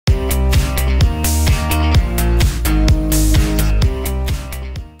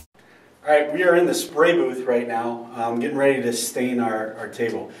Alright, we are in the spray booth right now, getting ready to stain our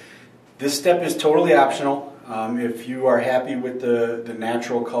table. This step is totally optional. If you are happy with the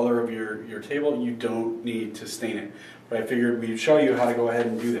natural color of your table, you don't need to stain it. But I figured we'd show you how to go ahead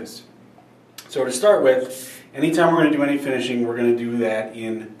and do this. So to start with, anytime we're going to do any finishing, we're going to do that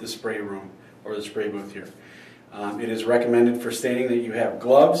in the spray room, or the spray booth here. It is recommended for staining that you have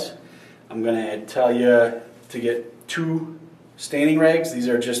gloves. I'm going to tell you to get 2 staining rags. These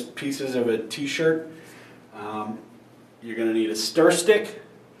are just pieces of a t-shirt. You're going to need a stir stick,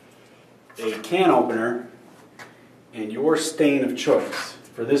 a can opener, and your stain of choice.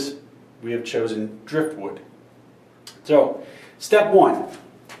 For this, we have chosen driftwood. So, step 1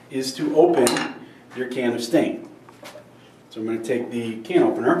 is to open your can of stain. So I'm going to take the can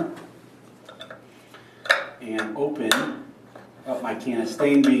opener and open up my can of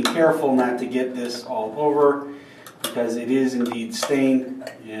stain, being careful not to get this all over, because it is indeed stained,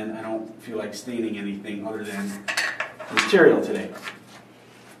 and I don't feel like staining anything other than the material today.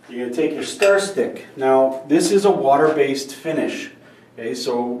 You're going to take your stir stick. Now, this is a water-based finish, okay,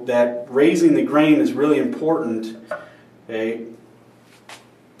 so that raising the grain is really important, okay,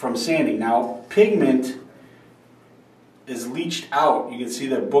 from sanding. Now, pigment is leached out. You can see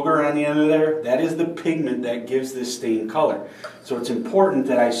the booger on the end of there. That is the pigment that gives this stain color. So it's important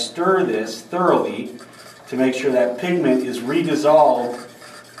that I stir this thoroughly to make sure that pigment is redissolved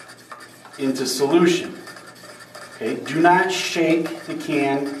into solution. Okay, do not shake the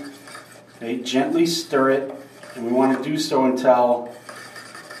can. Okay, gently stir it, and we want to do so until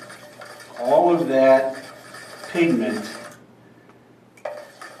all of that pigment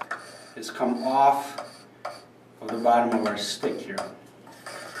has come off of the bottom of our stick here.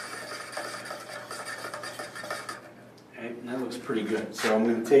 Okay, and that looks pretty good. So I'm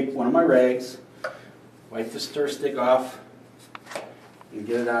going to take one of my rags, wipe the stir stick off, and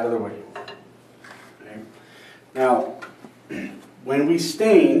get it out of the way. Okay. Now, when we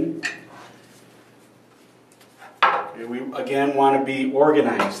stain, okay, we again want to be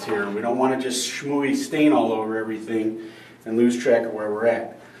organized here. We don't want to just schmooey stain all over everything and lose track of where we're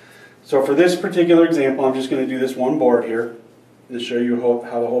at. So for this particular example, I'm just going to do this one board here to show you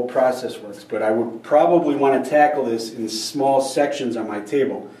how the whole process works. But I would probably want to tackle this in small sections on my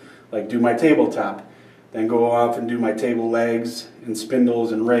table, like do my tabletop, then go off and do my table legs and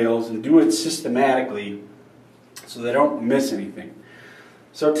spindles and rails, and do it systematically so that I don't miss anything.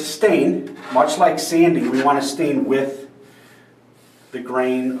 So to stain, much like sanding, we want to stain with the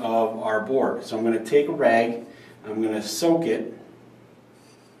grain of our board. So I'm going to take a rag, I'm going to soak it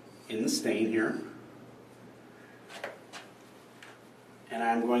in the stain here, and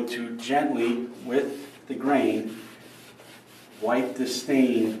I'm going to gently, with the grain, wipe the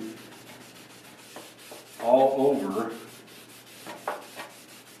stain all over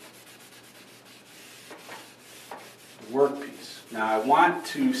the workpiece. Now I want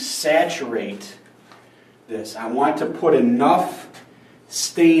to saturate this. I want to put enough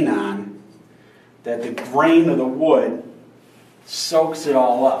stain on that the grain of the wood soaks it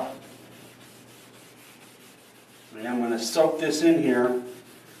all up. And I'm going to soak this in here,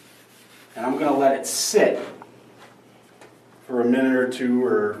 and I'm going to let it sit for a minute or two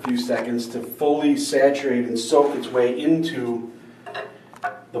or a few seconds to fully saturate and soak its way into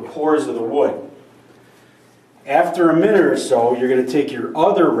the pores of the wood. After a minute or so, you're going to take your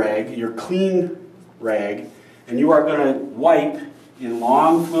other rag, your clean rag, and you are going to wipe in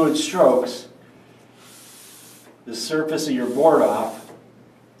long fluid strokes the surface of your board off,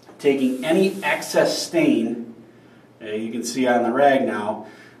 taking any excess stain. You can see on the rag now,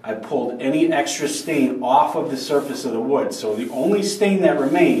 I pulled any extra stain off of the surface of the wood. So the only stain that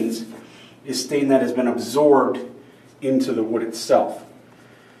remains is stain that has been absorbed into the wood itself.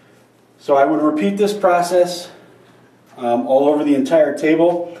 So I would repeat this process all over the entire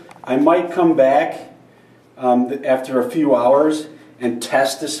table. I might come back after a few hours and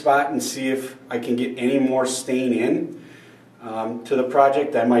test the spot and see if I can get any more stain in to the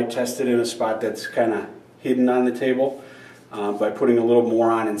project. I might test it in a spot that's kind of hidden on the table by putting a little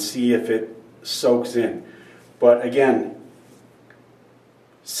more on and see if it soaks in. But again,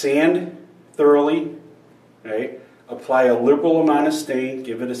 sand thoroughly, okay? Apply a liberal amount of stain,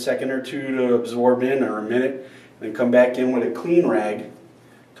 give it a second or two to absorb in, or a minute, then come back in with a clean rag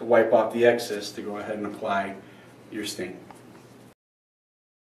to wipe off the excess to go ahead and apply your stain.